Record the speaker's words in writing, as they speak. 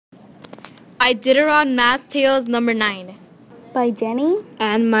Iditarod Math Tales number 9 by Jenny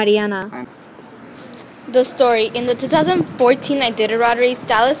and Mariana. The story. In the 2014 Iditarod race,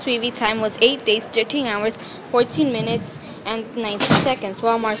 Dallas Sweevy time was 8 days, 13 hours, 14 minutes, and 19 seconds,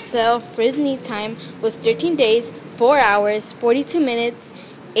 while Marcel Frisney time was 13 days, 4 hours, 42 minutes,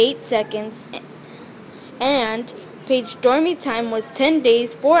 8 seconds, and Paige Dormy time was 10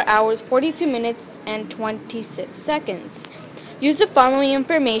 days, 4 hours, 42 minutes, and 26 seconds. Use the following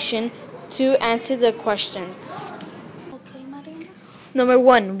information to answer the questions. Okay, Mariana. Number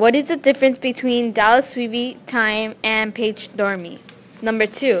 1. What is the difference between Dallas Sweevy time and Paige Dormy? Number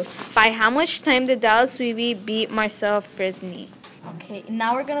 2. By how much time did Dallas Sweevy beat Marcel Frisney? Okay,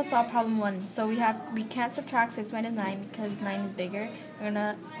 now we're gonna solve problem 1. So we can't subtract 6 minus 9 because 9 is bigger. We're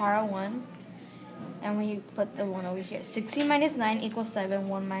gonna borrow 1, and we put the 1 over here. 16 minus 9 equals 7.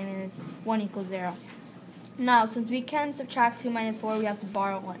 1 minus 1 equals 0. Now, since we can subtract 2 minus 4, we have to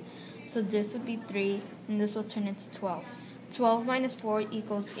borrow 1. So this would be 3, and this will turn into 12. 12 minus 4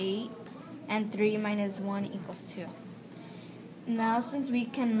 equals 8, and 3 minus 1 equals 2. Now, since we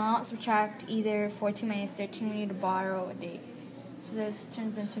cannot subtract either 14 minus 13, we need to borrow a day. So this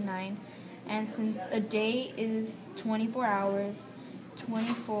turns into 9. And since a day is 24 hours,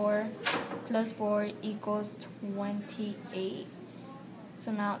 24 plus 4 equals 28.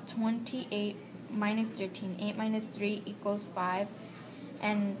 So now 28 minus 13. 8 minus 3 equals 5.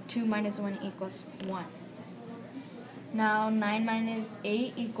 And 2 minus 1 equals 1. Now 9 minus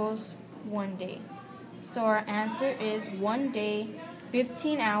 8 equals 1 day. So our answer is 1 day,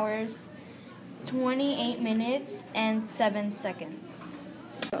 15 hours, 28 minutes, and 7 seconds.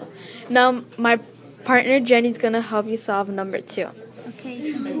 Now my partner Jenny's going to help you solve number 2.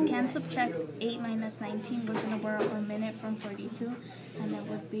 Okay, since we can subtract 8 minus 19, we're going to borrow a minute from 42, and it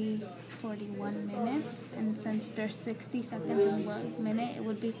would be 41 minutes. And since there's 60 seconds in 1 minute, it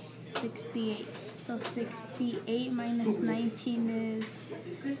would be 68. So 68 minus 19 is,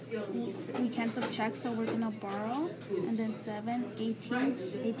 we can't subtract, so we're going to borrow. And then 7,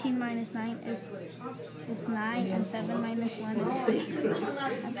 18. 18 minus 9 is 9, and 7 minus 1 is 6.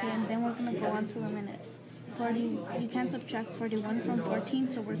 Okay, and then we're going to go on to the minutes. 40, you can't subtract 41 from 14,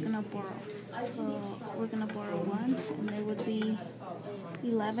 so we're going to borrow. So we're going to borrow 1, and it would be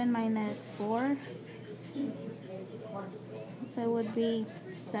 11 minus 4. So it would be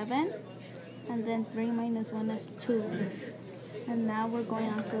 7. And then 3 minus 1 is 2. And now we're going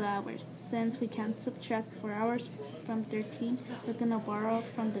on to the hours. Since we can't subtract 4 hours from 13, we're going to borrow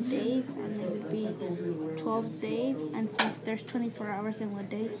from the days, and it would be 12 days. And since there's 24 hours in 1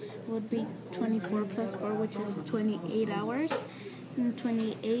 day, it would be 24 plus 4, which is 28 hours. And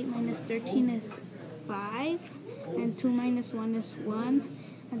 28 minus 13 is 5. And 2 minus 1 is 1.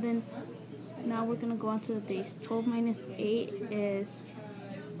 And then now we're going to go on to the days. 12 minus 8 is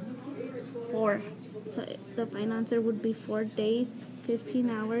 4. So the final answer would be 4 days, 15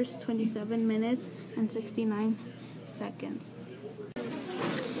 hours, 27 minutes, and 69 seconds.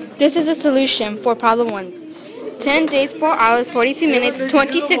 This is a solution for problem 1. 10 days, 4 hours, 42 minutes,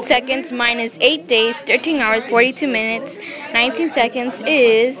 26 seconds minus 8 days, 13 hours, 42 minutes, 19 seconds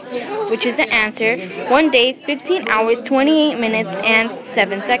is, which is the answer, 1 day, 15 hours, 28 minutes, and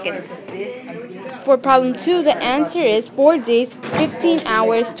 7 seconds. For problem 2, the answer is 4 days, 15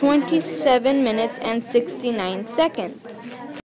 hours, 27 minutes, and 69 seconds.